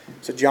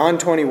So John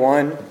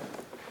 21,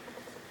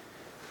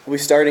 we'll be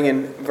starting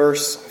in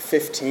verse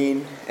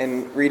 15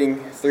 and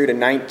reading through to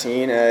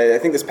 19. I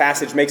think this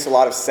passage makes a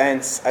lot of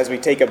sense as we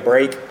take a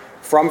break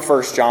from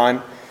 1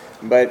 John,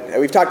 but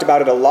we've talked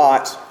about it a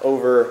lot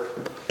over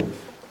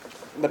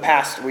the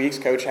past weeks.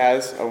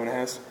 Owen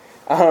has.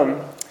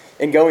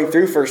 In going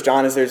through 1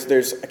 John, is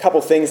there's a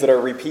couple things that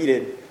are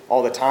repeated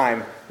all the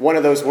time. One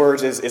of those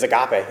words is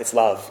agape, it's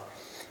love.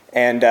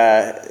 And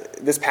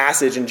this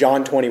passage in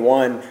John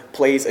 21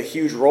 plays a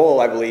huge role,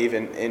 I believe,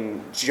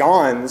 in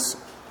John's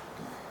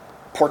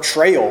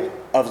portrayal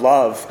of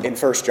love in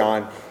 1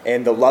 John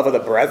and the love of the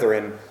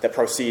brethren that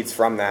proceeds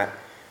from that.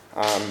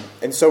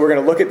 And so we're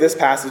going to look at this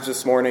passage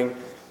this morning,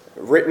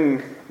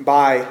 written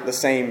by the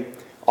same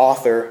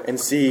author, and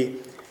see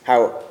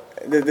how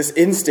this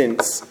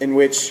instance in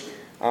which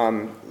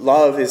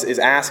love is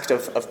asked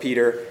of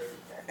Peter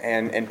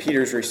and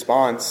Peter's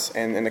response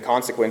and the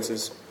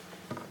consequences.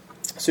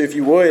 So if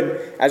you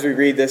would, as we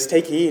read this,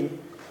 take heed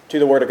to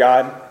the Word of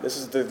God. This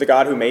is the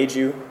God who made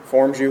you,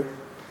 formed you,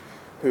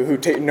 who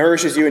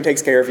nourishes you and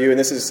takes care of you, and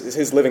this is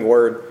His living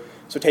Word.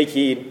 So take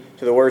heed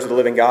to the words of the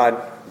living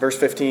God. Verse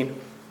 15.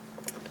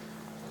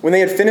 When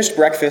they had finished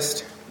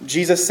breakfast,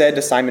 Jesus said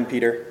to Simon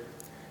Peter,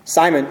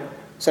 "Simon,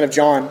 son of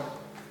John,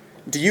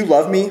 do you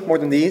love me more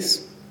than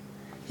these?"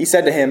 He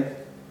said to him,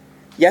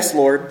 "Yes,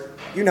 Lord,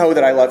 you know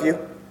that I love you."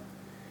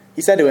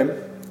 He said to him,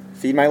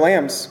 "Feed my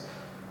lambs."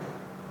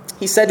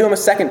 He said to him a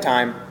second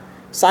time,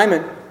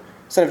 "Simon,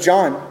 son of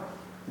John,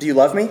 do you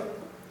love me?"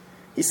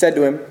 He said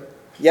to him,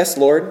 "Yes,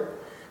 Lord,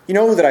 you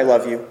know that I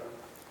love you."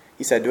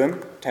 He said to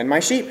him, "Tend my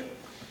sheep."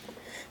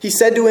 He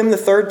said to him the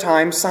third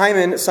time,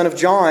 "Simon, son of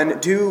John,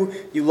 do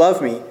you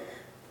love me?"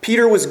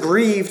 Peter was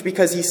grieved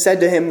because he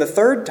said to him the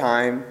third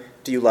time,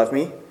 "Do you love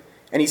me?"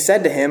 And he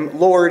said to him,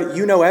 "Lord,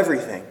 you know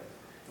everything.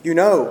 You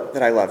know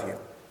that I love you."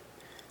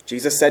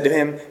 Jesus said to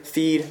him,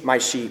 "Feed my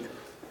sheep.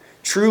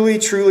 Truly,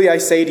 truly, I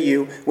say to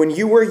you, when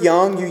you were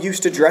young, you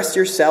used to dress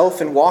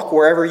yourself and walk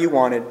wherever you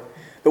wanted.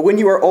 But when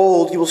you are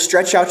old, you will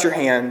stretch out your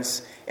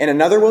hands, and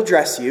another will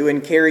dress you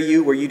and carry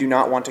you where you do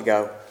not want to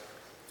go."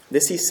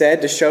 This he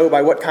said to show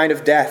by what kind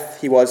of death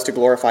he was to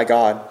glorify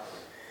God.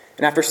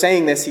 And after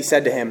saying this, he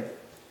said to him,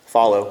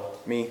 "Follow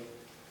me."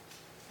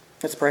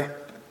 Let's pray.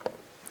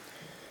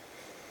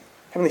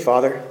 Heavenly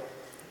Father,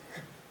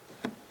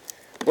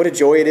 what a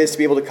joy it is to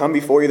be able to come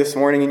before you this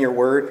morning in your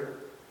word,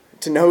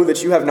 to know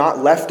that you have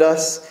not left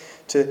us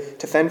to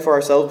fend for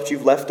ourselves, but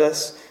you've left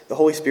us the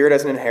Holy Spirit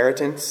as an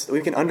inheritance, that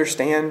we can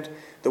understand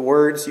the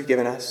words you've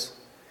given us.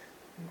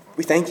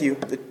 We thank you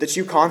that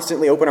you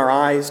constantly open our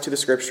eyes to the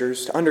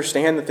Scriptures, to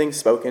understand the things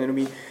spoken, and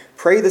we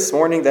pray this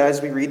morning that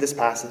as we read this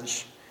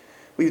passage,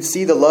 we would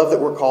see the love that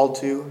we're called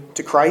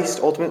to Christ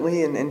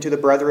ultimately and to the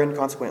brethren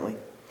consequently.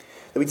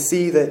 That we'd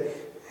see the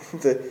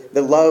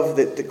love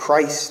that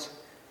Christ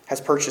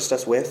has purchased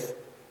us with.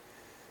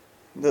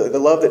 The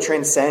love that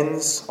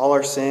transcends all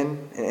our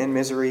sin and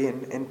misery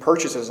and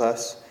purchases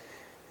us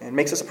and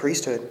makes us a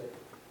priesthood.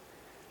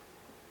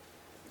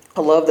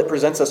 A love that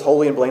presents us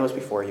holy and blameless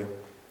before you.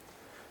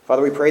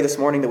 Father, we pray this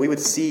morning that we would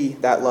see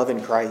that love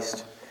in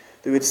Christ.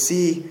 That we would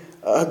see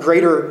a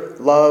greater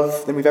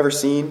love than we've ever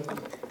seen.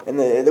 And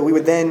that we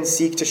would then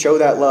seek to show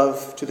that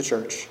love to the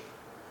church.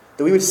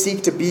 That we would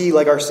seek to be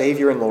like our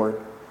Savior and Lord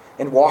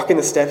and walk in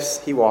the steps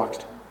He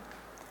walked.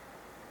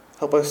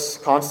 Help us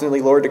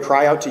constantly, Lord, to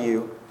cry out to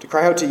you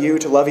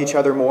to love each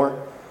other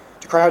more,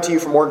 to cry out to you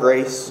for more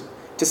grace,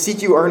 to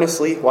seek you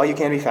earnestly while you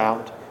can be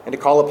found, and to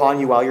call upon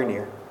you while you're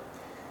near.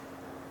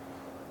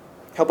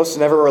 Help us to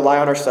never rely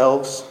on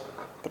ourselves,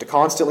 but to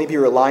constantly be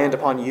reliant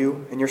upon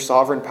you and your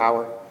sovereign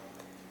power,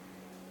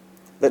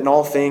 that in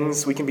all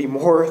things we can be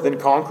more than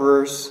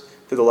conquerors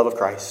through the love of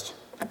Christ.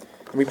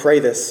 And we pray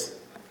this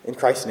in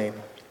Christ's name.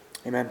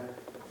 Amen.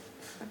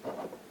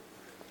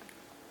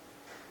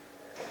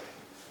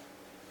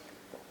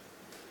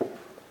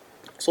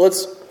 So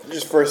let's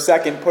just for a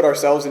second put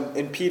ourselves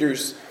in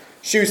Peter's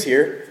shoes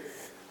here.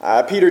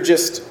 Peter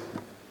just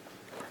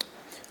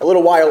a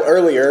little while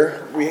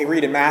earlier, we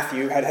read in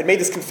Matthew, had made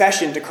this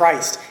confession to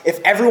Christ. If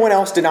everyone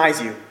else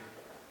denies you,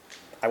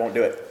 I won't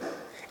do it.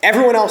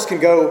 Everyone else can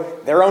go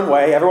their own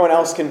way. Everyone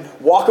else can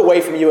walk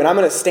away from you, and I'm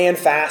going to stand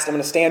fast. I'm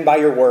going to stand by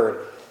your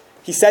word.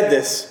 He said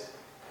this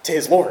to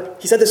his Lord.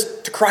 He said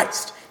this to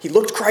Christ. He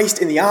looked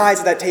Christ in the eyes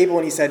at that table,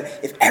 and he said,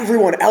 if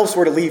everyone else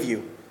were to leave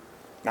you,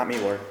 not me,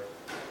 Lord.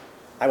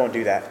 I won't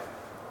do that.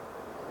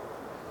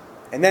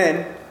 And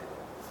then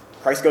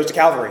Christ goes to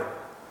Calvary.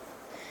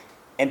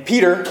 And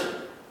Peter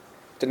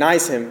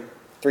denies him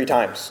 3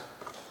 times.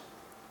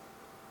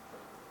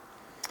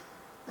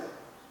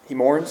 He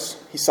mourns.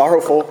 He's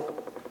sorrowful.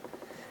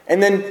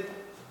 And then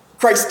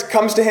Christ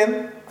comes to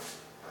him,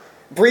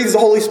 breathes the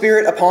Holy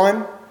Spirit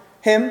upon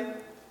him,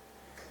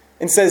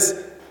 and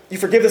says, you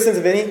forgive the sins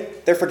of any,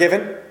 they're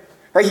forgiven.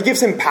 Right? He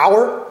gives him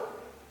power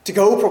to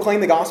go proclaim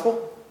the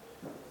gospel.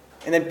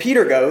 And then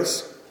Peter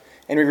goes,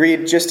 and we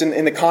read just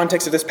in the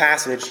context of this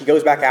passage, he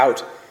goes back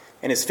out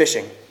and is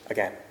fishing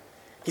again.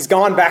 He's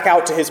gone back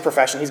out to his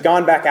profession. He's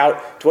gone back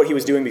out to what he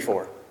was doing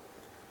before.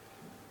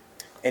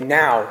 And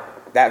now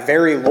that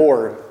very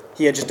Lord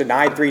he had just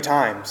denied 3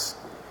 times,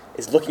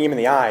 is looking him in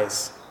the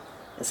eyes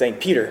and saying,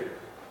 Peter,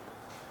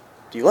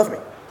 do you love me?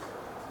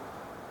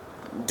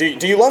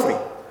 Do you love me?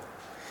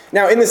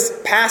 Now, in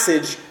this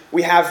passage,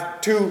 we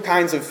have 2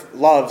 kinds of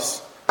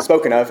loves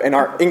spoken of, and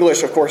our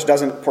English, of course,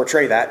 doesn't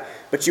portray that,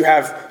 but you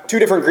have 2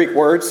 different Greek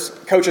words.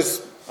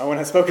 Coaches, Owen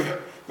has spoken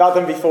about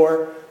them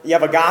before. You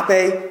have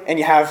agape and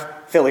you have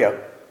phileo.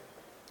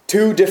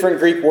 2 different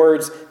Greek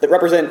words that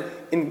represent,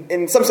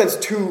 in some sense,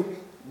 2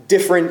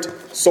 different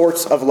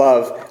sorts of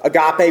love.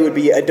 Agape would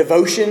be a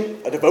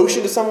devotion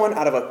to someone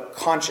out of a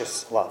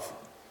conscious love.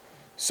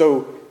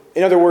 So,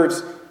 in other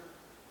words,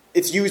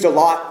 it's used a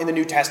lot in the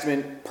New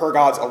Testament per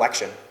God's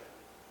election.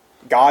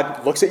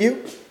 God looks at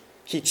you,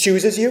 he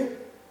chooses you,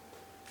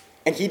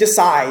 and he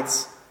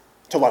decides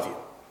to love you.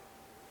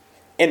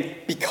 And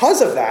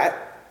because of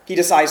that, he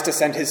decides to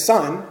send his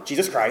son,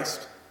 Jesus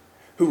Christ,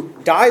 who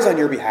dies on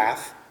your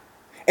behalf,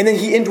 and then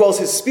he indwells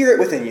his spirit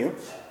within you,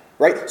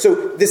 right?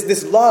 So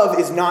this love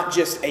is not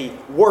just a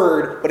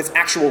word, but it's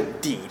actual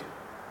deed.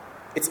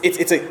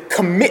 It's a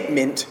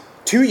commitment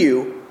to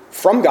you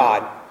from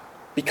God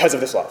because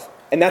of this love.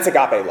 And that's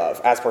agape love,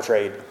 as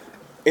portrayed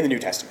in the New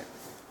Testament.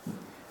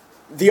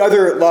 The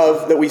other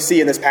love that we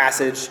see in this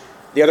passage,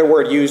 the other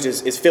word used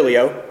is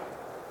phileo.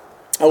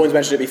 Owen's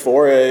mentioned it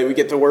before. We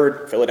get the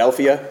word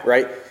Philadelphia,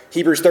 right?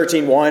 Hebrews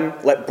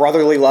 13:1, let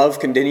brotherly love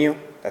continue.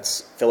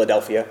 That's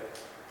Philadelphia,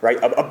 right?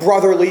 A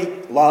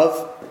brotherly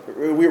love.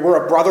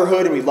 We're a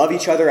brotherhood and we love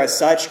each other as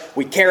such.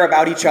 We care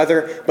about each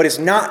other, but it's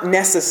not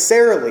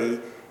necessarily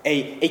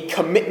a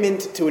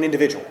commitment to an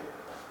individual.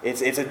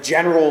 It's a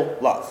general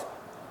love.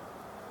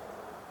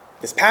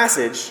 This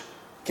passage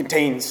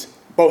contains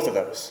both of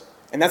those.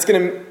 And that's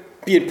going to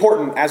be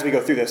important as we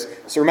go through this.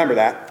 So remember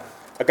that.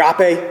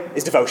 Agape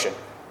is devotion.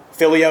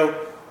 Phileo,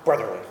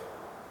 brotherly.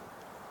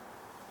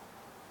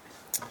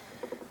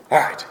 All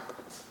right.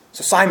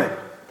 So Simon,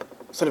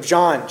 son of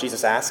John,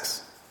 Jesus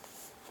asks,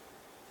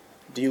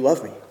 do you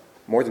love me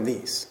more than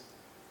these?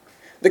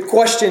 The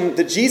question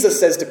that Jesus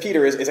says to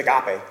Peter is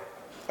agape.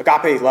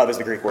 Agape love is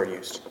the Greek word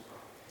used.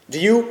 Do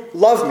you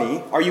love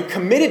me? Are you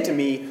committed to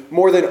me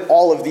more than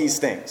all of these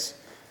things?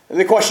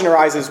 The question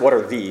arises, what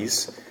are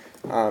these?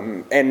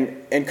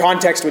 And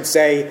context would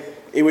say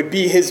it would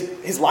be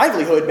his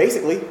livelihood,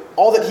 basically.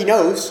 All that he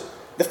knows,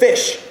 the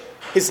fish,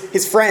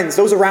 his friends,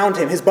 those around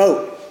him, his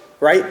boat,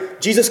 right?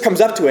 Jesus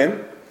comes up to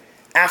him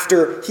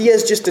after he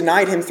has just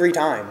denied him 3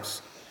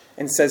 times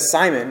and says,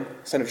 Simon,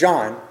 son of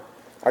John,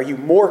 are you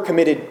more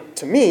committed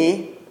to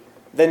me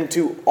than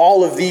to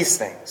all of these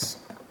things?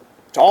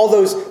 To all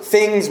those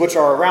things which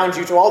are around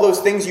you, to all those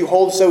things you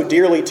hold so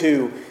dearly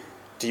to,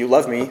 do you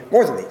love me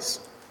more than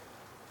these?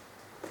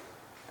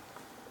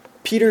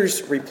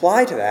 Peter's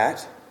reply to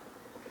that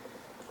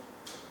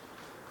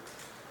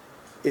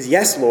is,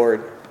 yes,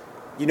 Lord,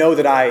 you know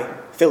that I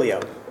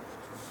phileo.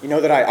 You know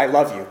that I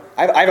love you.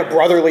 I have a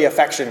brotherly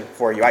affection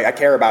for you. I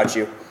care about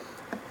you.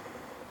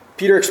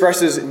 Peter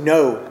expresses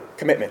no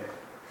commitment.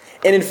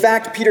 And in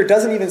fact, Peter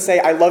doesn't even say,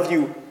 I love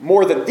you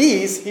more than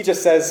these. He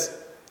just says,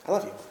 I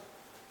love you.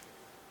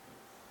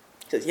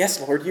 He says,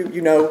 yes, Lord,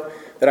 you know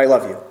that I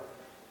love you.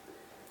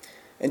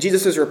 And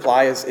Jesus'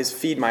 reply is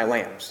feed my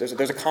lambs.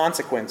 There's a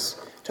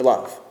consequence to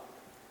love.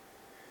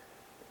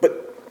 But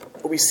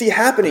what we see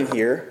happening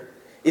here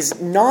is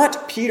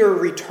not Peter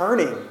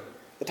returning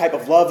the type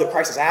of love that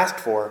Christ has asked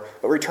for,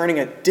 but returning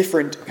a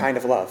different kind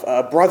of love,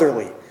 a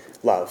brotherly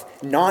love,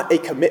 not a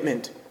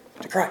commitment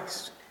to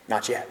Christ.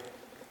 Not yet.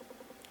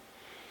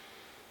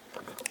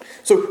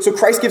 So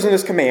Christ gives him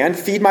this command,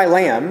 feed my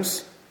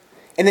lambs,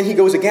 and then he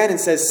goes again and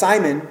says,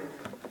 Simon,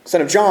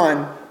 son of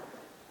John,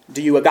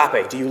 do you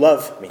agape? Do you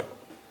love me?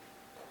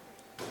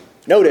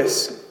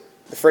 Notice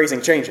the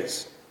phrasing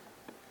changes.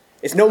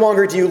 It's no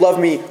longer, do you love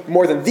me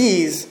more than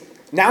these?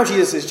 Now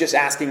Jesus is just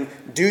asking,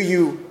 do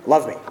you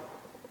love me?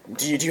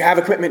 Do you have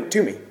a commitment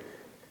to me?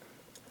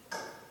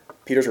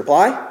 Peter's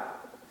reply?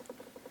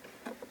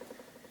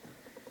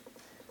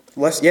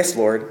 Yes,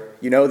 Lord,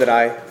 you know that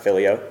I,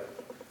 phileo,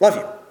 love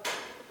you.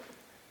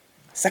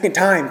 Second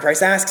time,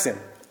 Christ asks him,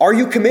 are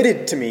you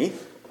committed to me?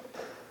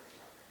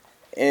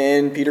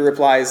 And Peter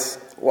replies,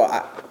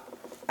 well,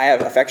 I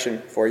have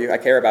affection for you. I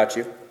care about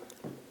you.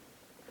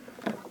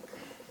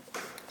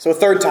 So a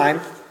third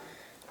time,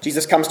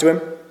 Jesus comes to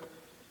him.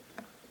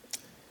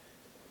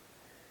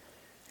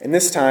 And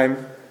this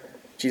time,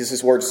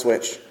 Jesus' words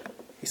switch.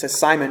 He says,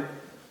 Simon,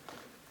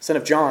 son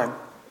of John,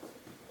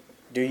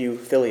 do you,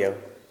 phileo,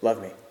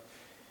 love me?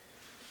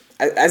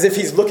 As if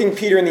he's looking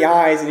Peter in the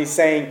eyes and he's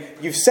saying,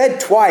 you've said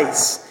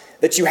twice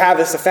that you have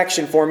this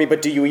affection for me,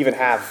 but do you even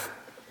have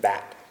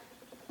that?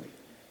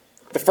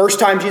 The first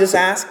time Jesus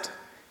asked,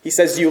 he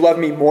says, do you love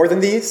me more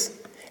than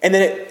these? And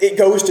then it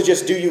goes to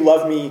just, do you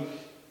love me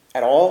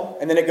at all?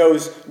 And then it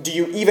goes, do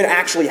you even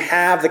actually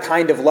have the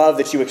kind of love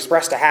that you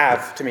express to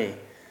have to me?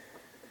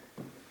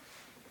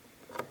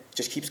 It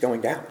just keeps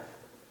going down.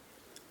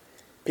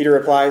 Peter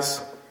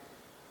replies,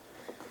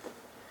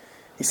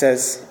 he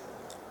says,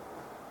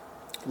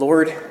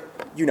 Lord,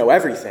 you know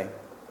everything.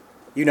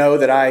 You know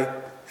that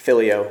I,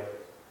 phileo,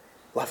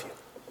 love you.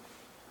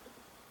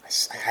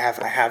 I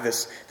have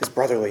this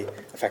brotherly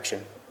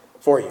affection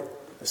for you,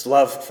 this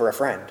love for a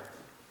friend.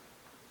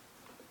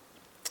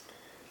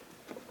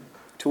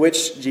 To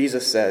which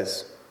Jesus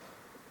says,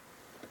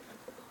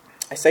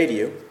 I say to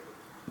you,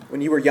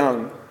 when you were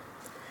young,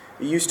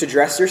 you used to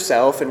dress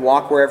yourself and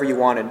walk wherever you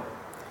wanted.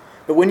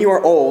 But when you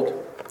are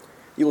old,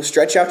 you will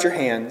stretch out your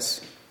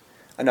hands.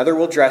 Another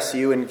will dress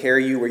you and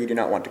carry you where you do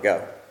not want to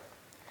go.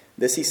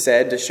 This he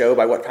said to show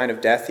by what kind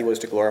of death he was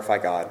to glorify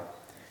God.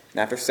 And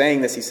after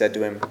saying this, he said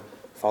to him,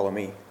 follow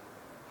me.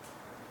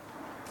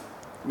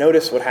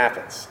 Notice what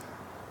happens.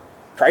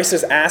 Christ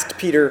has asked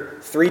Peter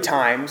 3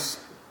 times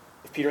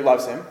if Peter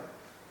loves him.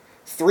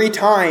 3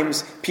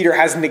 times Peter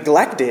has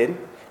neglected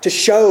to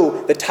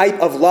show the type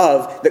of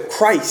love that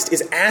Christ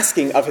is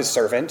asking of his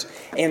servant.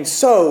 And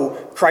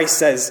so Christ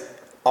says,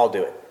 I'll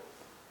do it.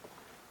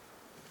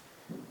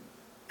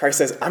 Christ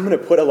says, I'm going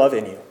to put a love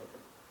in you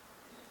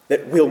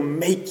that will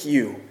make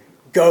you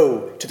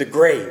go to the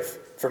grave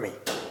for me.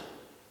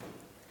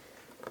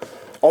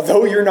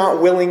 Although you're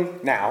not willing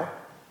now,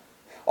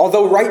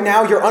 although right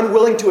now you're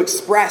unwilling to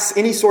express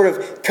any sort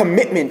of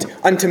commitment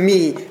unto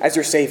me as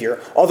your Savior,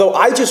 although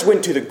I just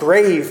went to the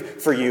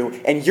grave for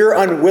you and you're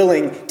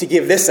unwilling to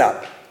give this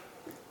up,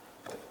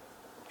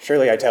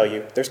 surely I tell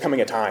you, there's coming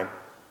a time.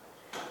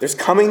 There's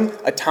coming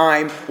a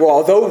time where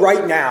although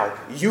right now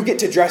you get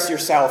to dress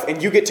yourself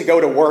and you get to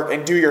go to work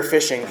and do your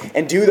fishing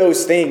and do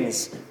those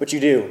things which you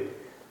do,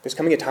 there's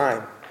coming a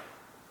time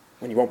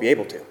when you won't be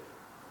able to.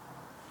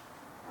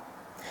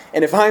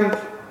 And if I'm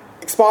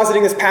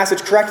expositing this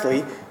passage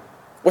correctly,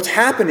 what's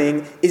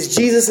happening is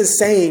Jesus is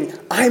saying,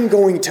 I'm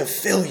going to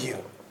fill you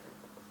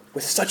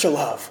with such a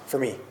love for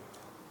me.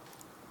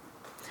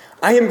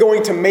 I am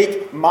going to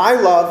make my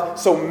love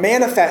so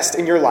manifest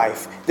in your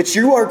life that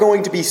you are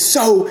going to be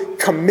so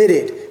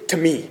committed to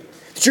me,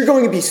 that you're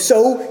going to be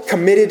so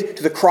committed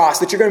to the cross,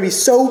 that you're going to be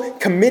so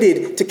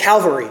committed to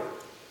Calvary,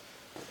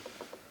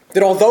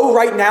 that although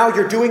right now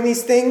you're doing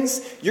these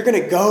things, you're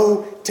going to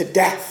go to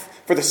death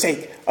for the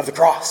sake of the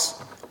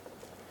cross.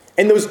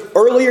 And those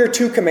earlier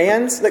 2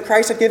 commands that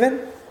Christ had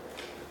given,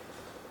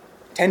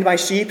 tend my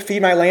sheep,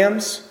 feed my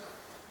lambs,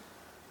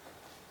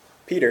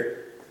 Peter,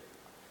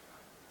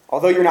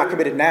 although you're not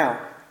committed now,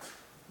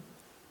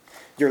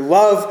 your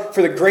love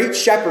for the great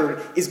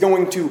shepherd is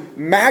going to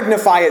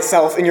magnify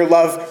itself in your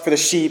love for the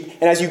sheep.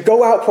 And as you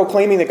go out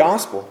proclaiming the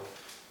gospel,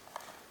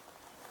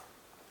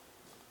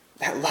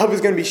 that love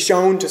is going to be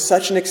shown to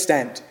such an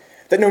extent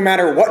that no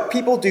matter what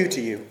people do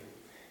to you,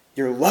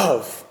 your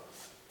love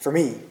for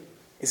me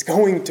is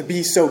going to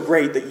be so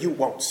great that you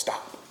won't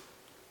stop.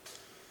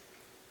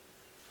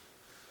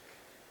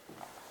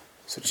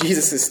 So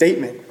Jesus'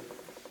 statement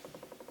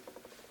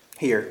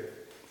here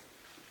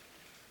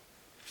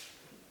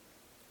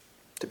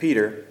to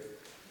Peter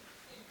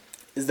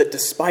is that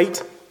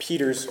despite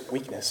Peter's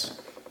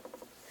weakness,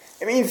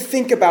 I mean,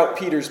 think about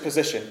Peter's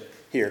position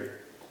here.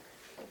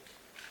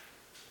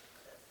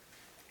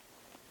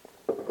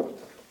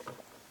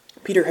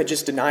 Peter had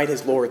just denied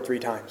his Lord 3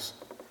 times.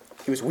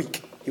 He was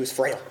weak. He was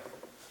frail.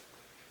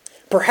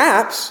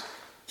 Perhaps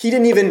he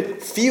didn't even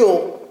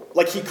feel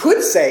like he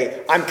could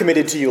say, I'm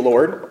committed to you,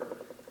 Lord,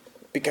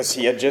 because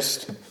he had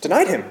just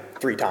denied him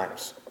 3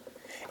 times.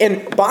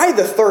 And by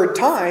the 3rd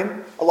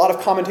time, a lot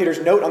of commentators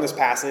note on this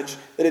passage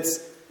that it's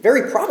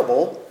very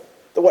probable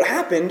that what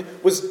happened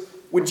was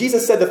when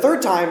Jesus said the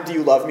 3rd time, do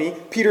you love me?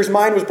 Peter's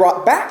mind was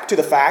brought back to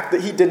the fact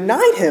that he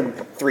denied him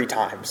 3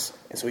 times.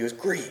 And so he was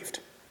grieved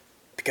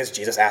because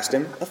Jesus asked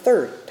him a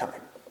 3rd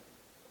time.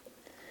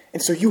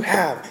 And so you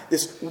have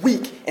this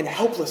weak and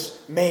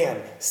helpless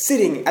man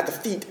sitting at the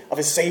feet of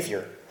his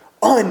Savior,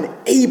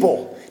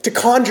 unable to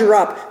conjure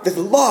up the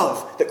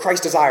love that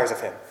Christ desires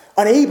of him,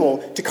 unable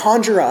to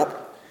conjure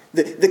up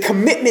the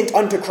commitment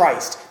unto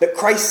Christ that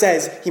Christ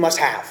says he must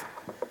have.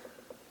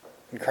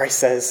 And Christ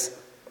says,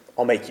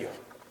 I'll make you.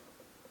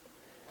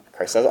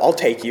 Christ says, I'll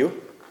take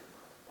you.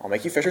 I'll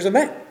make you fishers of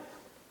men.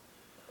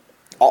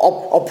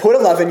 I'll put a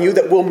love in you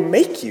that will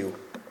make you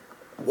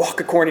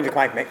walk according to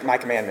my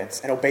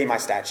commandments and obey my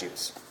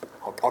statutes.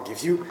 I'll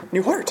give you a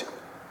new heart.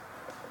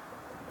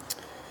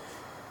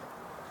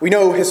 We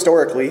know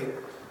historically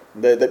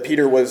that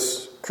Peter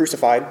was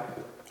crucified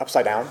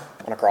upside down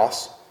on a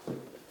cross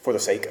for the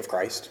sake of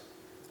Christ.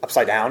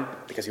 Upside down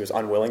because he was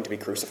unwilling to be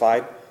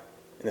crucified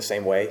in the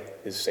same way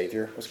his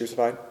Savior was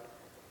crucified.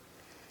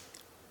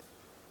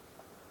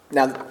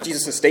 Now,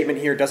 Jesus' statement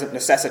here doesn't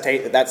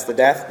necessitate that that's the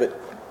death, but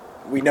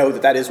we know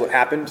that that is what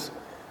happened.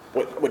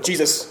 What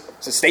Jesus'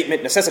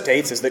 statement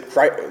necessitates is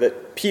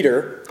that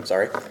Peter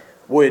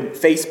would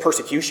face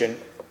persecution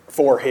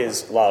for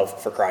his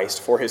love for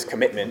Christ, for his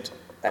commitment,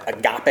 that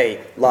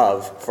agape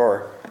love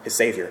for his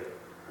Savior.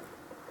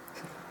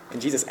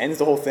 And Jesus ends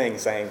the whole thing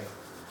saying,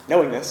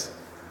 knowing this,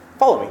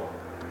 follow me.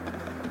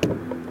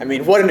 I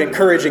mean, what an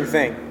encouraging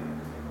thing.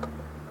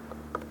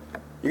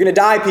 You're going to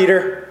die,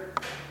 Peter.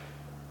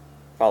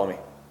 Follow me.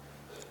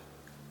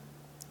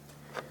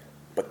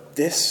 But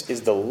this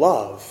is the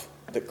love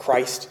that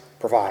Christ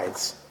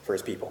provides for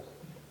his people.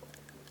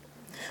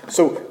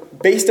 So,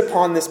 based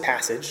upon this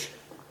passage,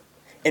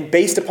 And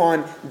based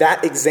upon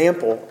that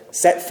example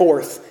set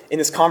forth in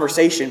this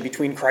conversation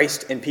between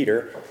Christ and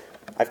Peter,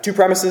 I have two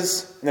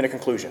premises and then a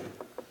conclusion.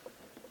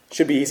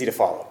 Should be easy to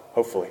follow,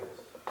 hopefully.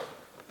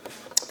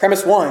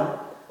 Premise one,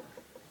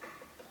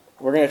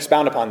 we're going to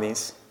expound upon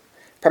these.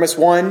 Premise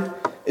one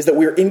is that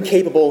we're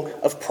incapable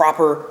of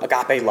proper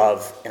agape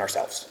love in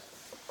ourselves.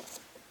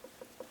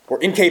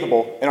 We're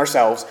incapable in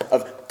ourselves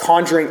of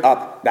conjuring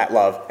up that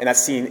love, and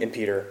that's seen in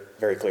Peter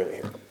very clearly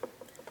here.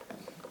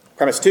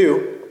 Premise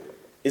two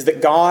is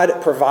that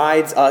God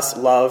provides us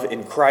love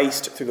in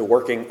Christ through the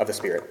working of the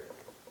Spirit.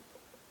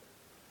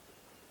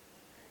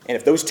 And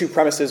if those two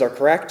premises are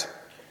correct,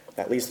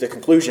 that leads to the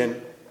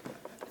conclusion: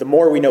 the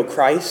more we know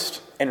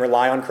Christ and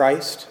rely on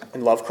Christ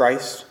and love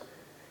Christ,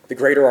 the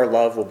greater our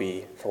love will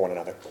be for one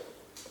another.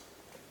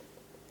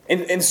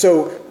 And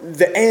so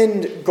the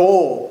end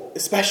goal,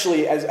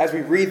 especially as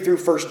we read through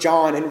 1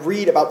 John and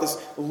read about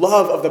this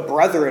love of the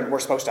brethren we're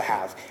supposed to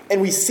have,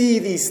 and we see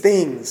these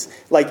things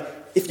like,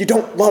 if you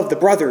don't love the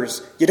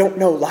brothers, you don't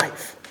know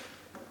life.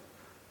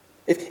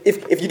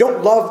 If you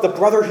don't love the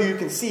brother who you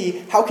can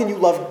see, how can you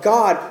love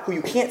God who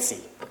you can't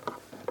see?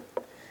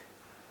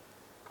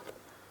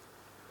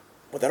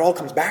 What that all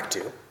comes back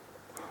to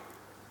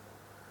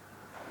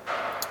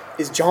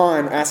is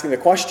John asking the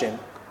question,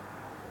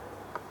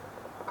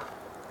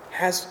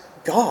 has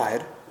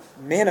God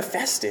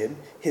manifested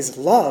his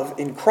love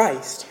in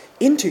Christ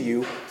into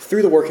you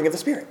through the working of the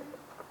Spirit?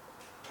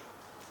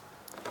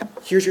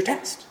 Here's your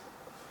test.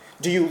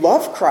 Do you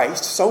love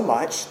Christ so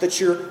much that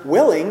you're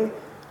willing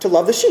to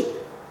love the sheep?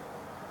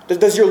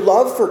 Does your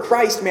love for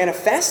Christ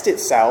manifest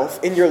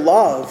itself in your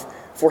love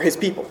for his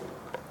people?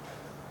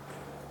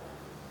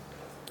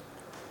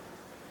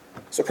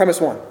 So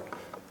premise one,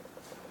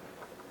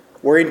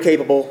 we're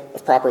incapable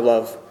of proper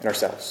love in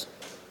ourselves.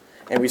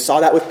 And we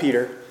saw that with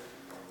Peter.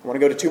 I want to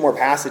go to two more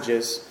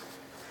passages.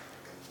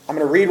 I'm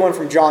going to read one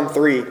from John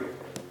 3.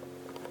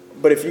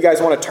 But if you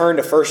guys want to turn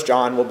to 1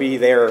 John, we'll be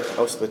there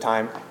most of the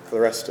time for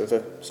the rest of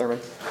the sermon.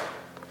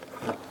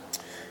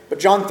 But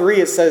John 3,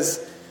 it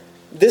says,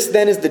 "This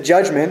then is the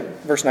judgment,"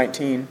 verse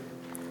 19.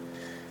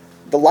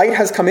 "The light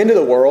has come into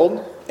the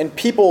world, and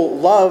people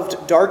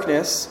loved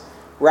darkness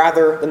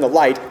rather than the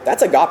light."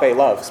 That's agape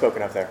love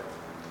spoken of there.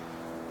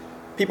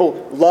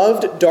 People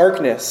loved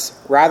darkness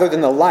rather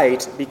than the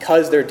light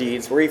because their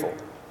deeds were evil.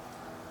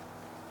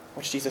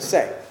 What did Jesus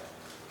say?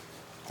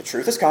 The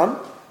truth has come,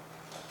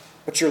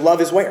 but your love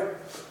is where?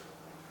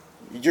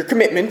 Your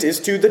commitment is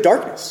to the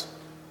darkness.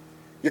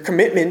 Your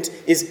commitment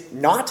is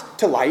not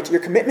to light.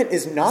 Your commitment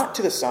is not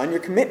to the sun. Your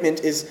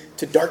commitment is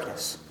to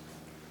darkness.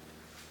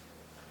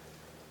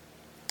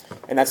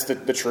 And that's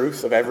the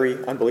truth of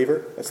every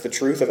unbeliever. That's the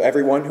truth of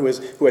everyone who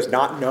has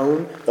not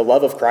known the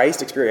love of Christ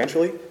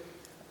experientially,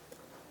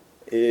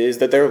 is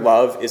that their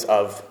love is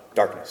of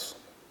darkness.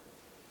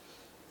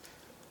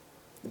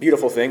 The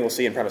beautiful thing we'll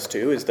see in premise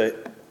 2 is that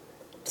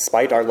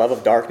despite our love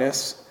of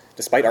darkness,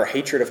 despite our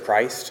hatred of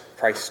Christ,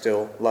 Christ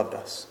still loved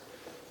us.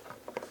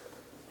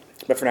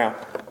 But for now,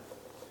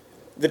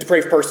 the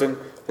depraved person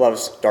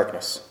loves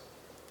darkness.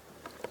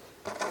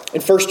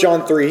 In 1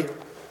 John 3,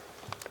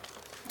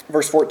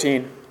 verse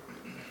 14,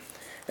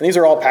 and these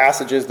are all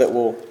passages that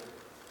we'll,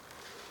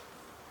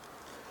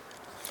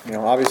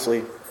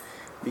 obviously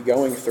be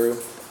going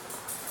through.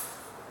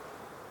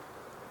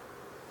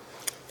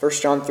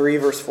 1 John 3,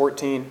 verse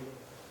 14.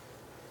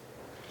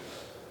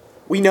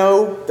 "We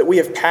know that we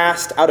have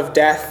passed out of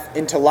death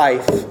into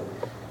life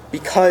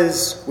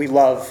because we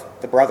love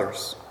the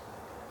brothers.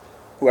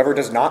 Whoever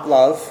does not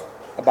love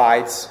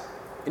abides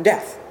in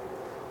death."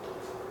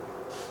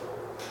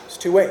 There's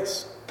two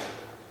ways.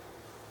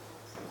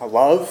 A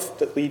love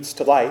that leads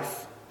to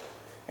life,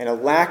 and a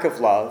lack of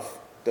love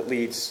that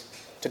leads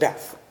to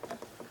death.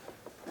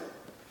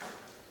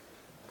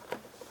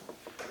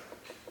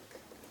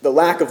 The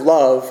lack of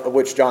love of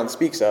which John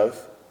speaks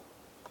of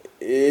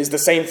is the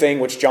same thing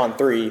which John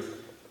 3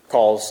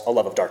 calls a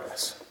love of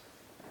darkness.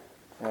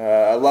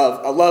 A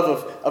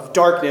love of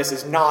darkness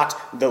is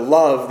not the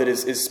love that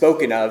is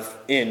spoken of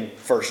in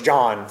 1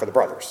 John for the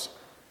brothers.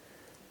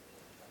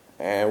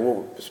 And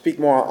we'll speak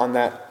more on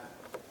that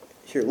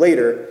here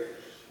later.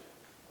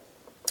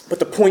 But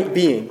the point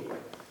being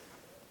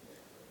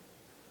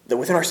that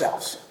within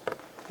ourselves,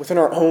 within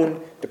our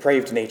own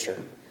depraved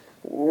nature,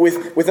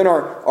 within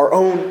our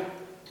own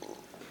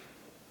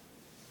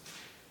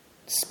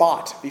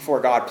spot before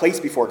God, place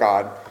before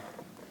God,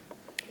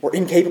 we're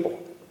incapable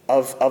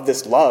of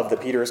this love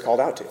that Peter is called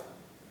out to.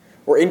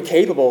 We're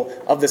incapable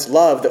of this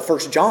love that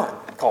 1 John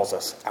calls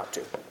us out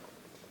to.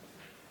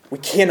 We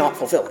cannot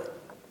fulfill it.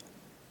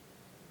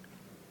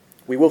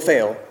 We will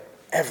fail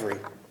every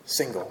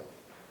single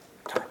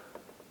time.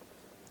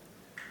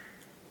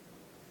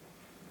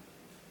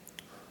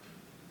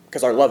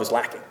 Because our love is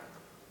lacking.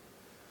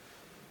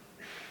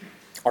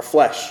 Our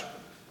flesh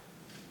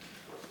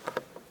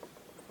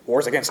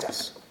wars against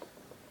us,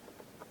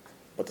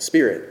 but the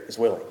Spirit is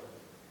willing.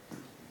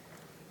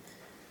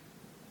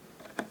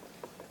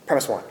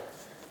 Premise 1,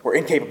 we're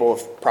incapable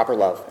of proper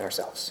love in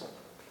ourselves.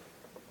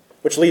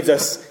 Which leads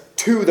us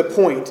to the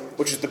point,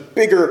 which is the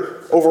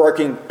bigger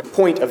overarching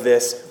point of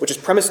this, which is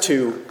premise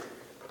 2.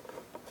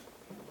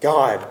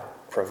 God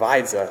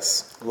provides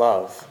us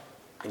love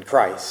in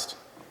Christ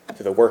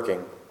through the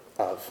working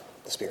of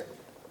the Spirit.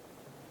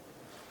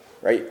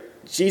 Right?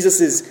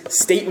 Jesus'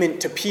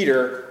 statement to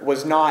Peter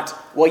was not,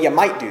 well, you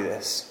might do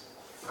this.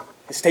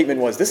 His statement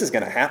was, this is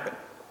going to happen.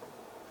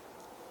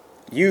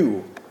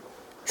 You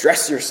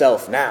dress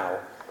yourself now,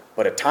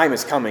 but a time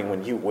is coming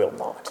when you will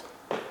not.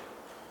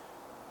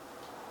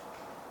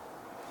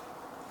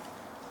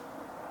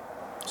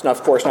 It's not,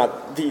 of course,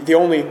 not the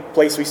only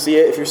place we see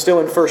it. If you're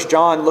still in 1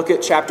 John, look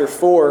at chapter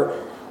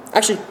 4.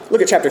 Actually,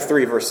 look at chapter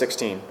 3, verse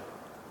 16.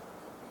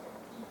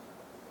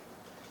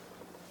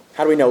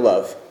 How do we know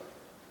love?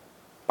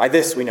 By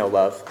this we know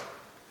love,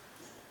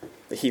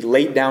 that he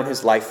laid down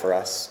his life for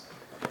us,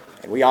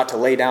 and we ought to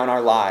lay down our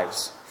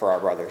lives for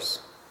our brothers.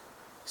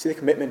 See the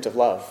commitment of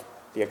love,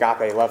 the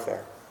agape love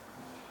there.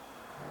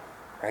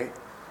 Right?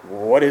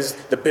 What is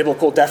the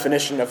biblical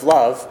definition of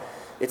love?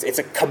 It's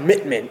a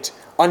commitment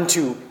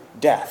unto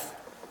death.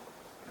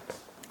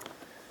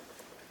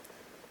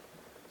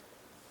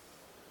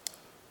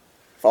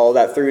 Follow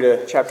that through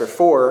to chapter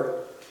 4,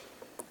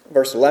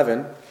 verse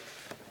 11.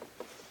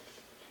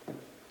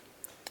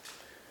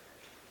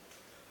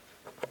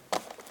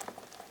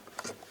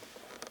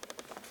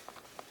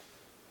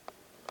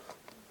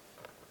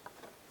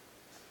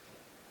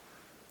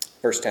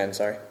 Verse 10,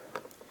 sorry.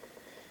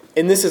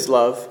 And this is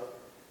love,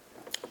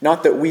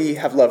 not that we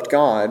have loved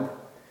God,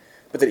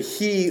 but that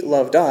he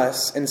loved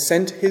us and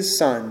sent his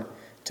Son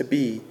to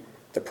be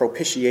the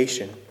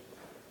propitiation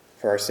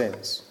for our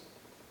sins.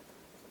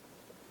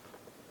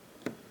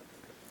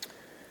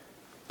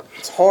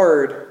 It's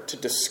hard to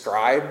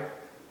describe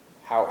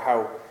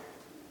how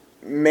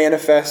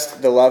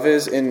manifest the love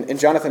is. In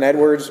Jonathan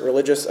Edwards'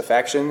 Religious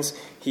Affections,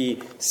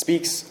 he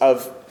speaks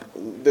of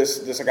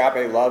this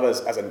agape love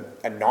as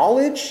a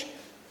knowledge,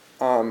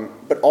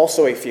 but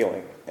also a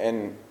feeling.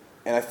 And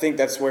I think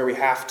that's where we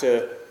have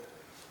to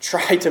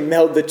try to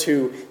meld the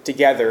two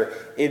together,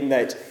 in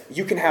that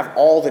you can have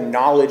all the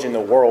knowledge in the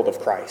world of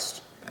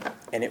Christ,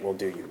 and it will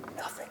do you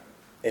nothing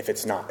if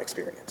it's not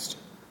experienced.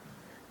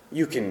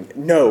 You can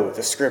know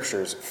the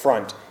Scriptures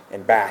front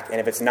and back, and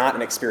if it's not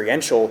an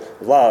experiential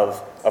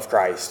love of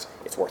Christ,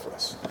 it's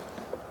worthless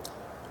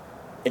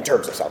in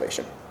terms of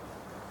salvation.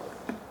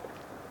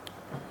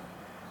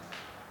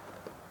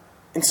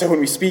 And so when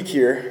we speak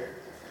here,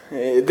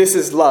 this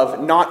is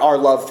love, not our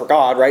love for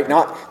God, right?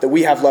 Not that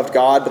we have loved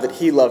God, but that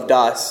he loved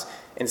us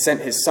and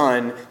sent his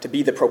Son to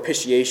be the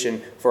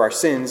propitiation for our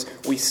sins.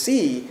 We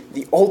see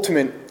the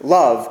ultimate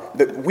love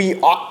that we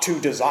ought to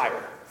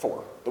desire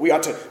for, that we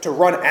ought to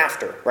run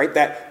after, right?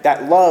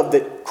 That love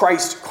that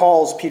Christ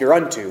calls Peter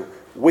unto,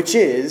 which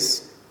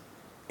is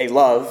a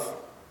love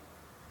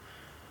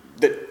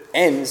that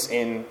ends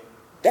in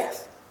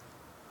death.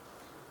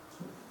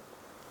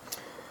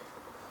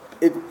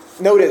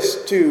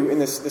 Notice, too, in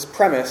this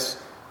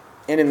premise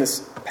and in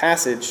this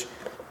passage,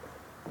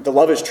 the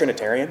love is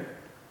Trinitarian.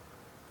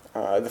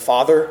 The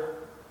Father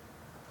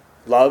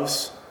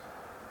loves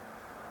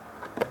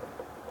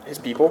his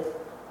people,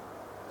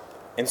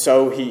 and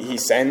so he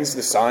sends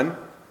the Son,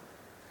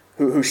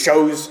 who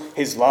shows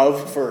his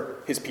love for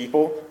his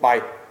people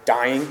by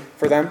dying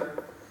for them.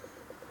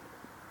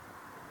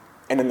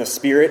 And then the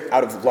Spirit,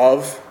 out of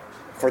love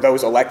for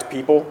those elect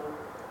people,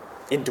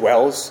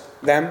 indwells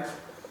them.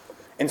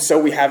 And so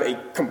we have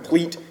a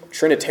complete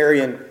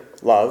Trinitarian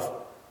love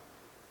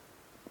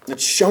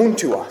that's shown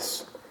to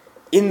us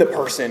in the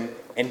person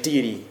and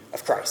deity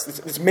of Christ.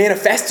 It's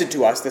manifested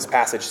to us, this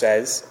passage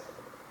says,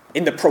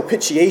 in the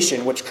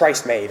propitiation which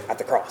Christ made at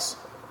the cross.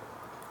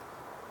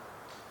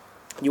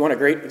 You want a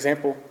great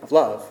example of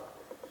love?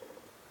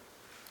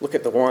 Look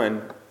at the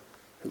one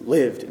who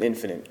lived in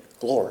infinite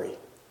glory,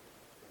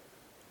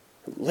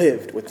 who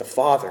lived with the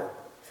Father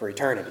for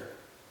eternity,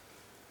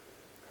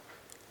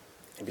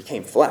 and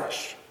became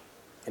flesh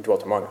and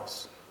dwelt among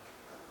us.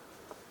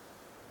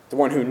 The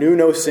one who knew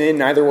no sin,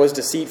 neither was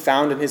deceit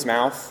found in his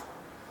mouth.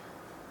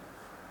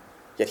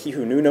 Yet he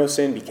who knew no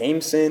sin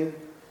became sin,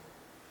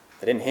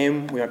 that in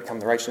him we might become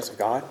the righteousness of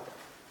God.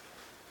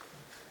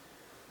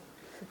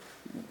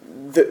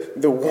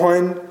 The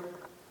one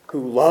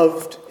who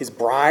loved his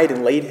bride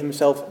and laid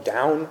himself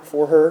down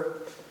for her.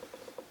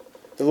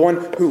 The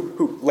one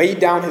who laid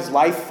down his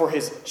life for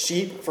his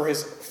sheep, for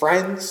his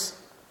friends.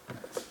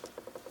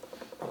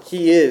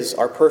 He is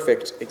our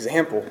perfect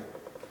example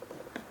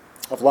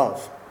of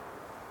love.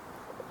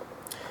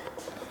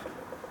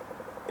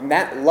 And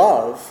that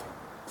love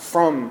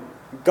from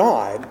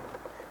God,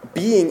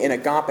 being an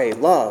agape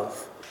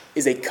love,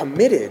 is a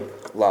committed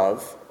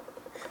love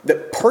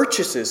that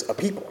purchases a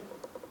people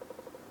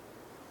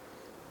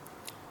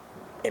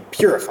and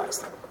purifies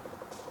them.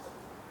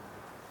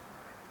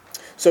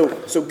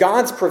 So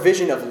God's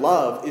provision of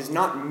love is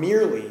not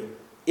merely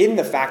in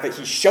the fact that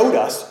he showed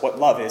us what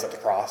love is at the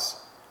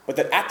cross, but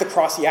that at the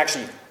cross he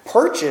actually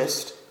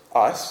purchased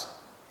us,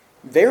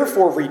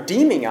 therefore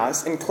redeeming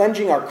us and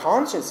cleansing our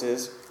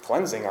consciences.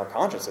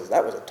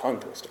 That was a tongue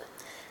twister.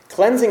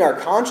 cleansing our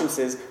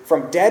consciences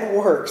from dead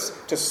works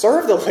to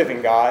serve the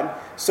living God,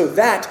 so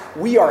that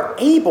we are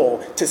able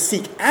to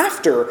seek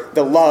after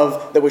the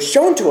love that was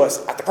shown to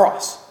us at the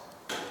cross.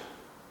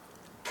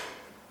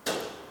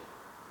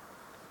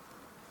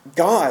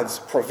 God's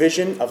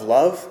provision of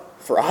love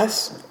for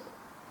us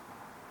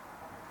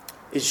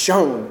is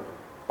shown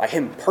by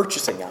him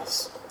purchasing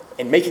us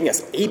and making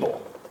us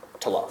able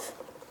to love.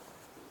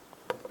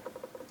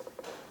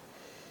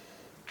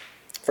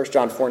 1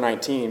 John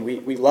 4:19,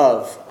 we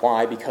love.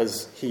 Why?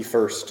 Because he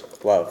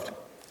first loved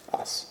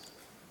us.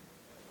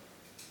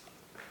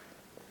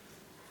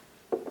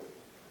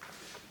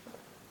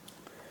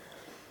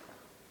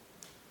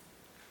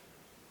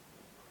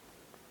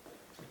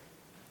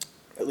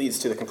 It leads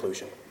to the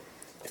conclusion.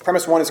 If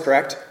premise 1 is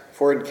correct,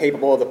 if we're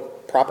incapable of the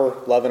proper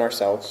love in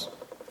ourselves,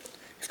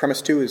 if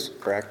premise 2 is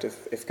correct,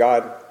 if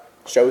God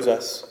shows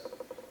us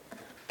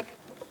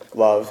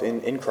love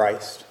in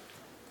Christ,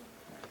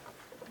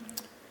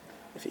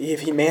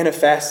 if he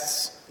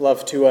manifests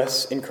love to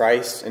us in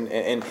Christ and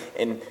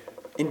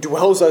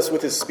indwells us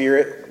with his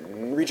Spirit,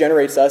 and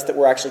regenerates us that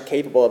we're actually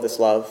capable of this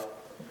love,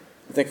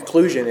 the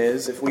conclusion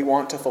is, if we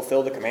want to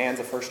fulfill the commands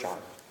of 1 John,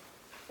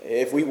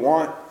 if we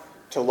want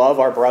to love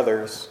our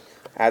brothers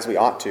as we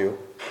ought to,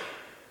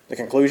 the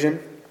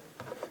conclusion,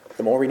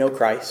 the more we know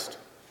Christ,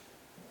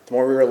 the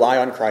more we rely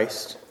on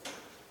Christ,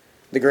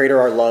 the greater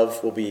our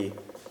love will be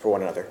for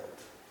one another.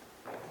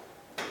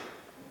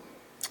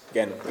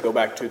 Again, we go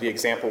back to the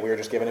example we were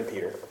just given in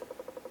Peter.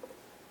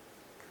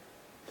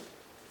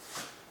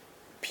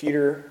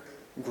 Peter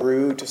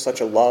grew to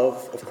such a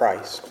love of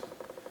Christ,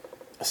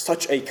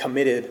 such a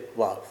committed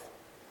love,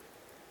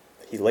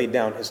 that he laid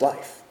down his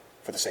life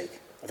for the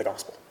sake of the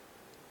gospel.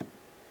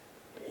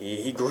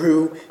 He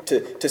grew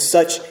to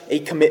such a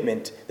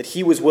commitment that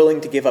he was willing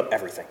to give up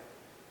everything.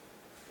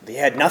 He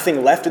had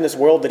nothing left in this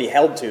world that he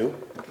held to.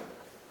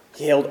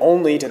 He held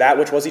only to that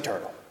which was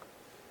eternal.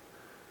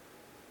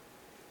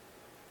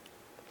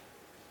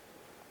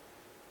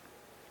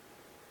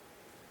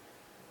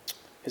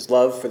 His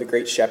love for the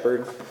great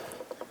shepherd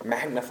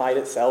magnified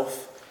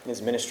itself in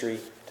his ministry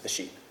to the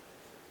sheep.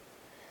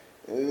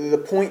 The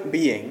point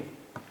being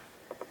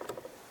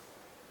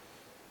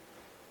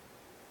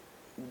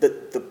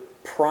that the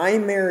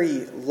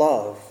primary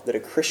love that a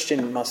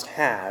Christian must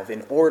have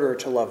in order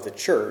to love the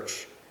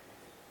church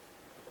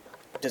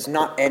does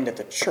not end at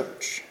the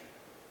church.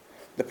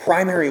 The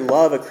primary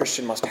love a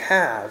Christian must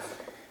have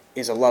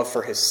is a love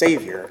for his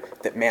Savior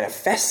that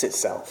manifests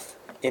itself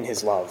in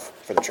his love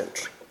for the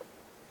church.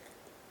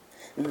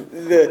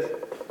 The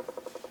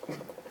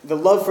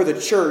love for the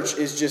church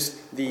is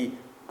just the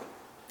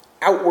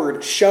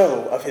outward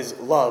show of his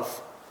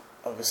love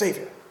of the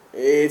Savior.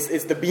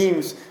 It's the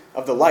beams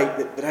of the light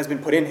that has been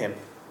put in him.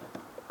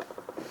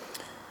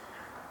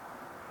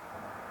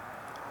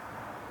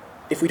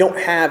 If we don't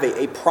have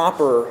a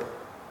proper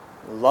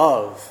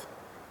love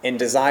and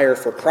desire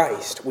for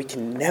Christ, we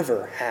can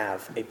never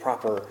have a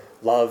proper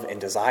love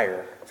and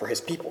desire for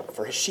his people,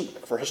 for his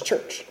sheep, for his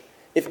church.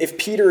 If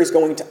Peter is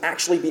going to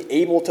actually be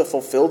able to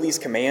fulfill these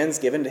commands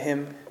given to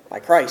him by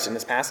Christ in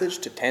this passage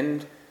to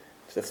tend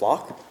to the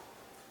flock,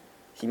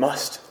 he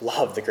must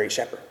love the great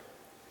shepherd.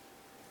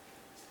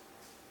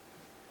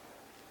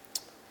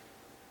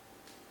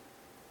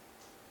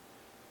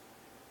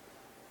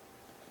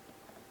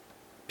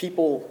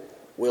 People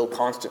will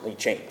constantly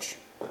change.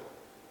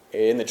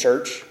 In the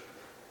church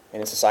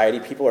and in society,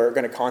 people are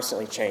going to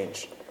constantly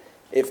change.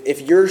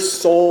 If your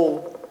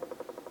sole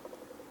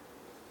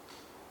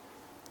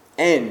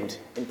end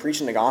in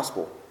preaching the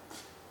gospel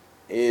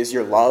is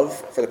your love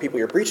for the people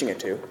you're preaching it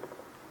to,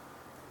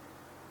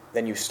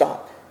 then you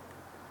stop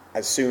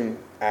as soon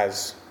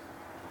as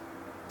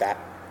that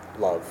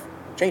love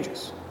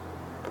changes.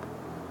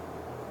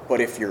 But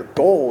if your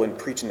goal in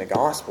preaching the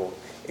gospel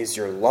is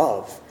your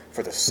love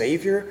for the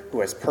Savior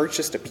who has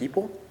purchased a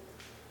people,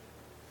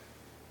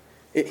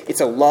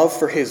 it's a love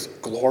for his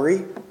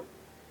glory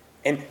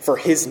and for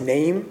his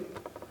name,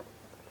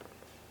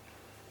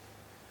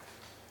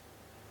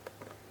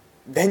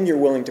 then you're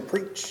willing to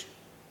preach,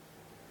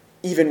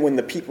 even when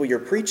the people you're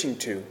preaching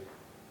to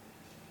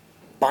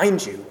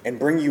bind you and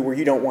bring you where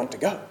you don't want to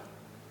go.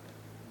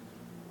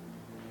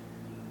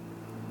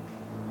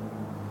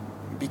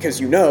 Because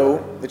you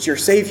know that your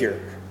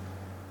Savior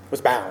was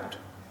bound.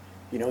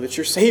 You know that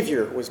your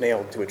Savior was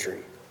nailed to a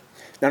tree.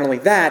 Not only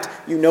that,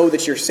 you know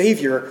that your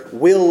Savior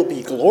will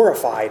be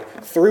glorified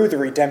through the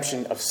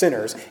redemption of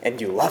sinners, and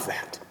you love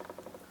that.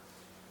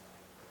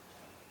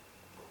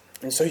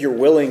 And so you're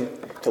willing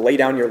to lay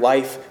down your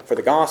life for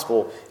the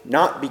gospel,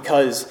 not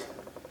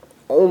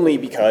only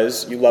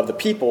because you love the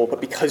people,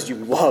 but because you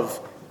love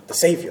the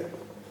Savior.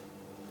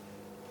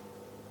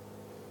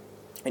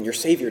 And your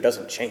Savior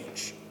doesn't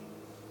change.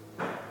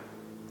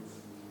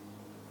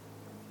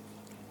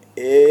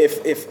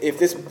 If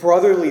this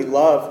brotherly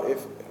love,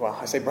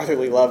 I say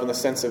brotherly love in the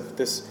sense of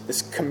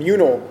this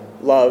communal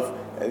love,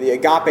 the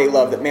agape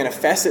love that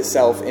manifests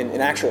itself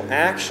in actual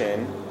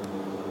action,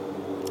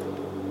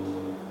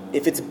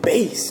 if it's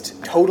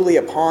based totally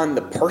upon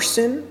the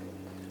person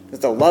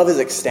that the love is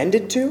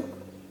extended to,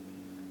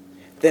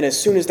 then as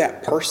soon as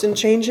that person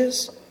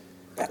changes,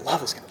 that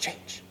love is going to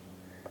change.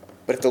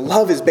 But if the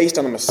love is based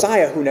on the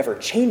Messiah who never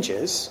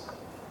changes,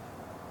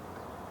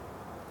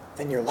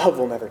 then your love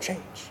will never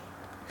change.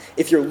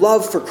 If your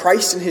love for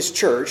Christ and his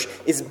church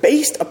is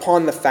based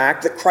upon the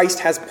fact that Christ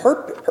has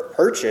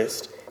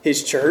purchased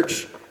his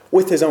church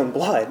with his own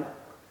blood,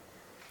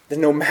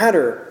 then no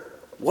matter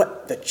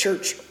what the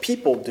church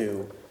people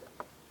do,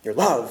 your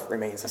love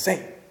remains the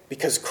same.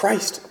 Because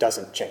Christ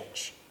doesn't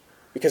change.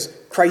 Because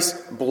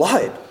Christ's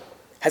blood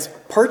has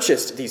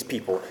purchased these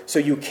people. So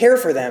you care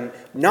for them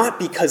not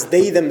because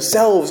they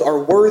themselves are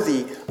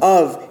worthy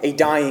of a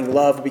dying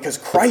love, because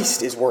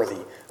Christ is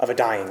worthy of a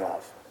dying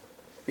love.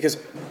 Because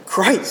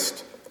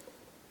Christ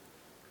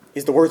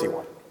is the worthy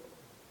one.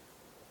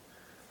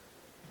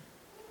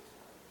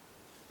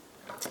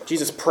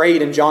 Jesus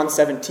prayed in John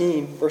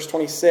 17, verse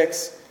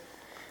 26,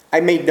 I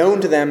made known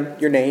to them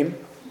your name,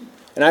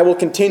 and I will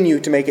continue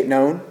to make it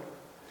known,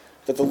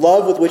 that the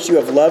love with which you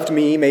have loved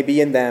me may be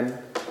in them,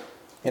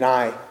 and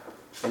I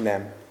in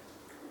them.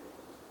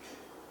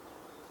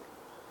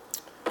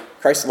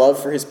 Christ's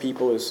love for his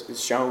people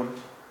is shown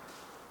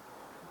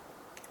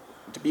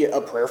to be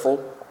a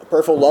prayerful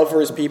love for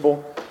his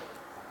people.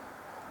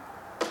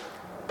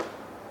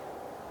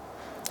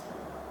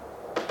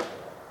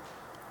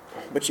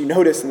 But you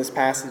notice in this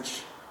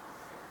passage,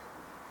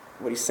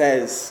 what he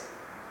says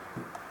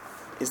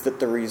is that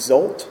the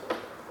result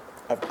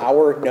of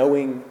our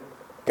knowing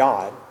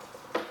God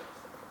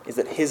is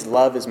that his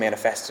love is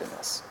manifested in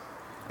us.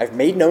 I've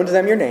made known to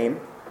them your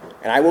name,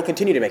 and I will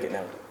continue to make it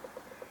known,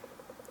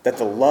 that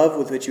the love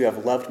with which you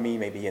have loved me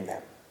may be in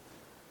them,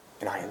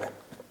 and I in them.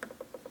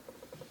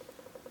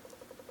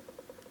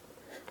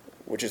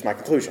 Which is my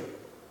conclusion.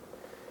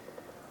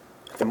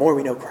 The more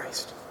we know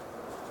Christ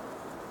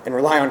and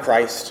rely on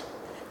Christ,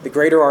 the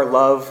greater our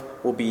love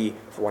will be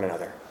for one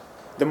another.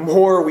 The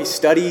more we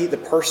study the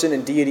person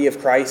and deity of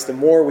Christ, the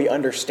more we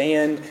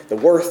understand the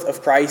worth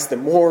of Christ, the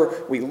more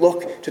we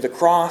look to the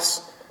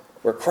cross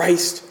where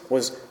Christ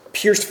was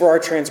pierced for our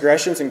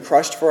transgressions and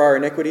crushed for our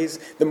iniquities,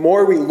 the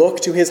more we look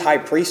to his high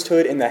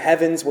priesthood in the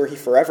heavens where he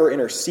forever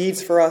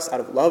intercedes for us out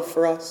of love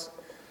for us,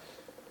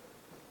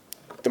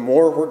 the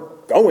more we're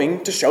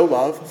going to show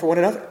love for one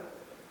another.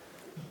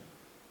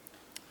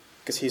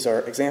 Because he's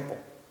our example.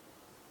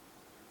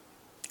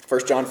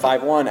 1 John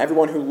 5:1,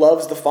 everyone who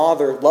loves the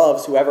Father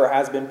loves whoever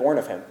has been born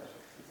of him.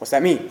 What's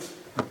that mean?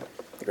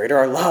 The greater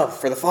our love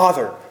for the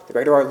Father, the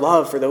greater our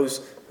love for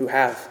those who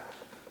have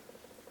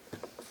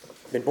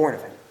been born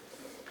of him.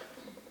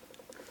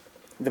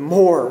 The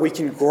more we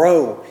can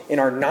grow in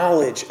our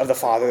knowledge of the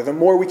Father, the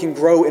more we can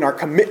grow in our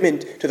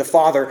commitment to the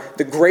Father,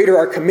 the greater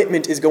our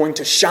commitment is going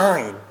to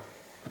shine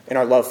in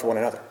our love for one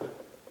another.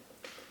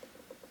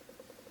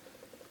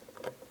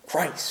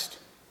 Christ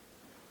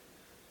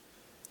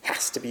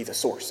has to be the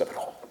source of it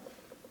all.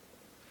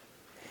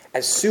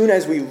 As soon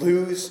as we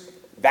lose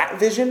that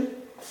vision,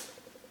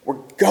 we're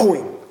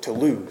going to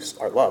lose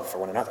our love for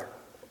one another.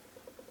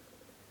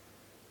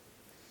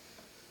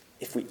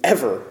 If we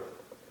ever,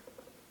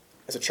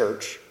 as a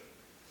church,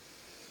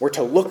 were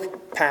to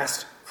look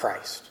past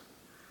Christ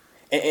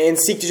and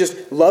seek to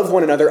just love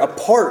one another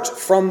apart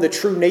from the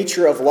true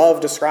nature of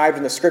love described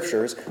in the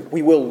Scriptures,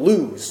 we will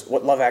lose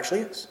what love actually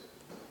is.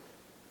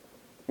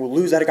 We'll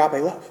lose that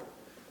agape love.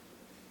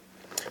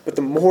 But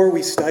the more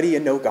we study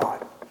and know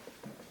God,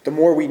 the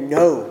more we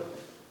know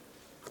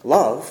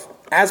love,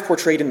 as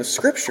portrayed in the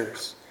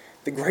Scriptures,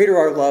 the greater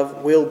our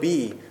love will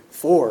be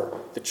for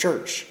the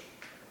church.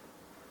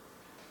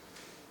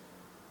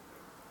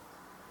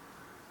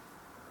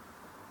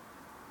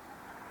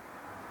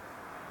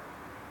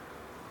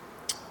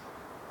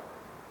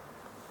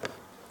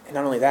 And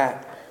not only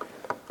that,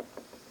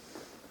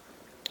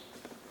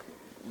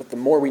 but the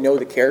more we know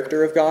the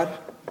character of God,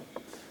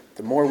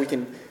 the more we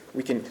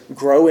can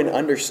grow in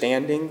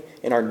understanding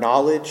in our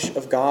knowledge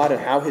of God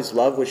and how his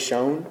love was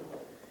shown,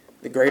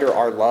 the greater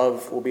our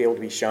love will be able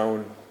to be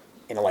shown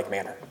in a like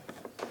manner.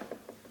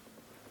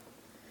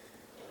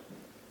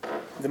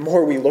 The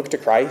more we look to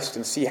Christ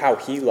and see how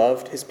he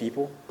loved his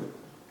people,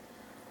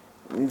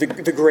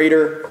 the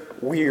greater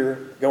we're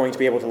going to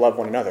be able to love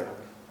one another.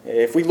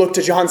 If we look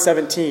to John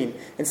 17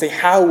 and say,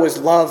 how was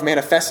love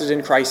manifested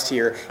in Christ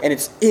here? And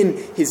it's in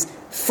his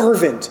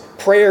fervent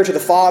prayer to the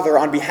Father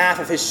on behalf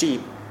of his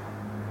sheep.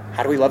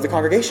 How do we love the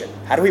congregation?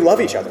 How do we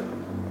love each other?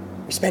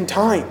 We spend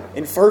time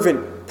in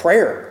fervent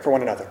prayer for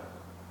one another.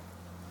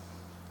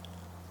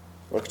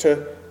 Look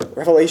to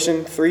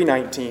Revelation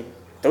 3:19.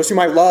 Those whom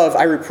I love,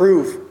 I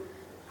reprove.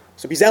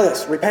 So be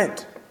zealous,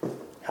 repent.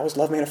 How is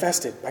love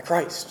manifested? By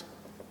Christ.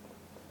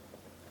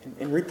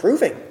 In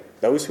reproving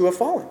those who have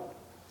fallen.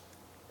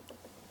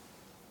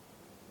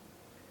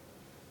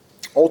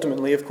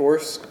 Ultimately, of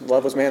course,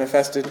 love was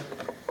manifested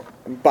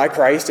by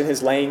Christ in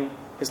his laying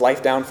his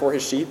life down for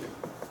his sheep,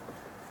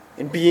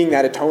 in being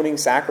that atoning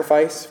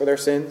sacrifice for their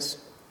sins.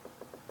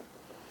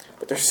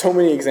 But there's so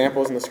many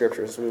examples in the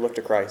Scriptures as we look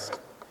to Christ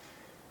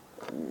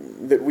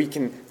that we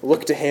can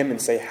look to him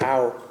and say,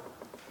 how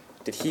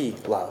did he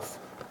love?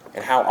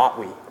 And how ought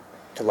we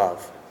to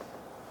love.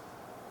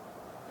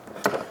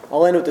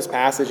 I'll end with this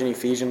passage in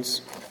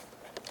Ephesians.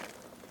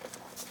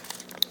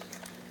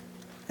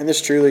 And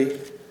this truly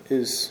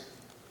is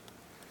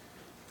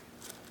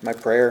my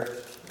prayer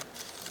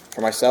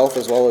for myself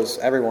as well as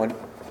everyone.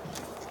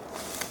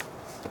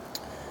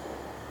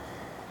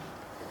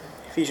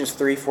 Ephesians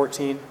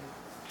 3:14.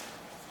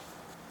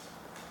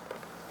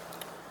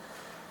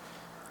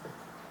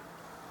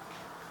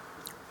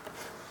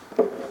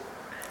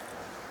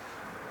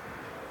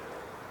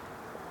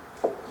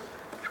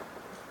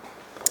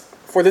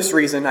 For this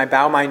reason I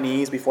bow my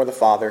knees before the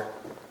Father,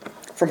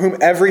 from whom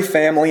every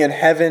family in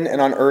heaven and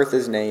on earth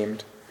is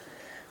named,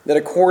 that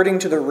according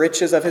to the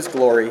riches of his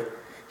glory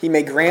he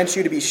may grant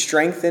you to be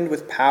strengthened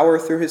with power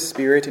through his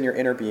Spirit in your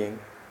inner being,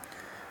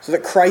 so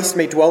that Christ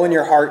may dwell in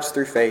your hearts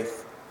through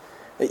faith,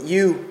 that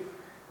you,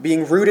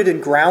 being rooted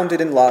and grounded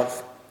in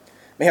love,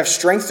 may have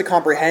strength to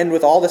comprehend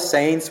with all the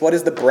saints what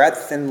is the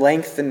breadth and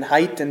length and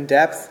height and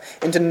depth,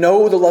 and to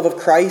know the love of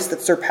Christ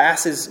that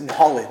surpasses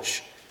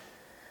knowledge,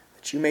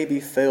 that you may be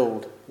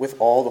filled with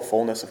all the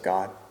fullness of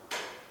God.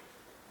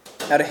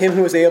 Now to him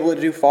who is able to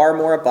do far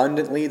more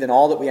abundantly than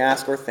all that we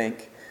ask or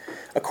think,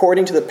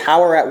 according to the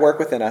power at work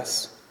within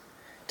us,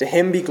 to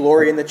him be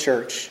glory in the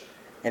church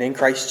and in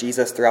Christ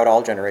Jesus throughout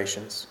all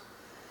generations,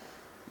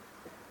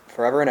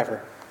 forever and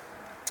ever.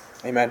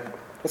 Amen.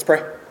 Let's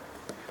pray.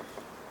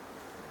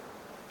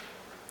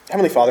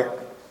 Heavenly Father,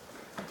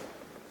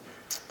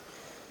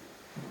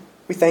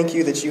 we thank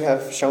you that you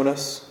have shown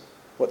us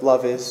what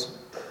love is,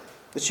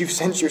 that you've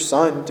sent your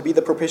Son to be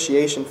the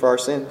propitiation for our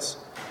sins,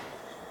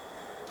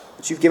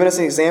 that you've given us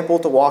an example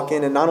to walk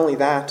in, and not only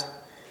that,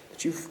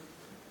 that you've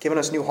given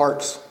us new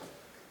hearts,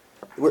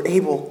 that we're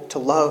able to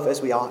love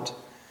as we ought,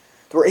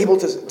 that we're able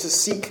to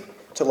seek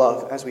to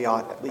love as we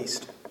ought, at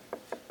least,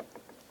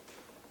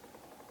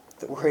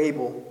 that we're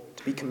able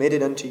to be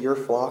committed unto your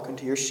flock,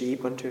 unto your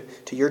sheep, unto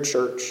your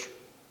church.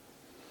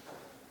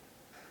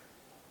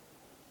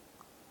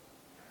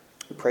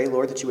 We pray,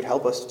 Lord, that you would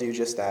help us to do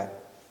just that.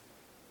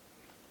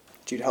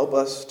 That you'd help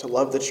us to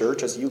love the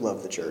church as you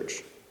love the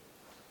church.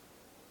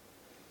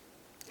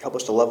 Help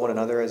us to love one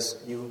another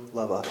as you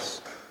love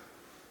us.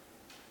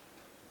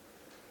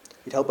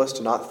 You'd help us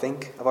to not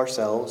think of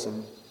ourselves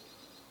and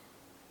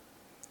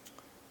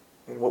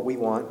what we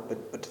want,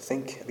 but to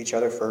think of each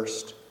other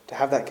first, to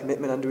have that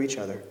commitment unto each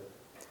other.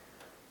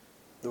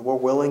 That we're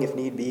willing, if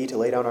need be, to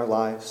lay down our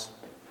lives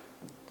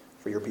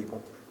for your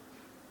people.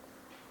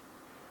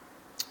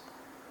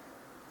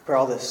 We pray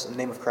all this in the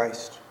name of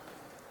Christ.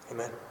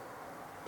 Amen.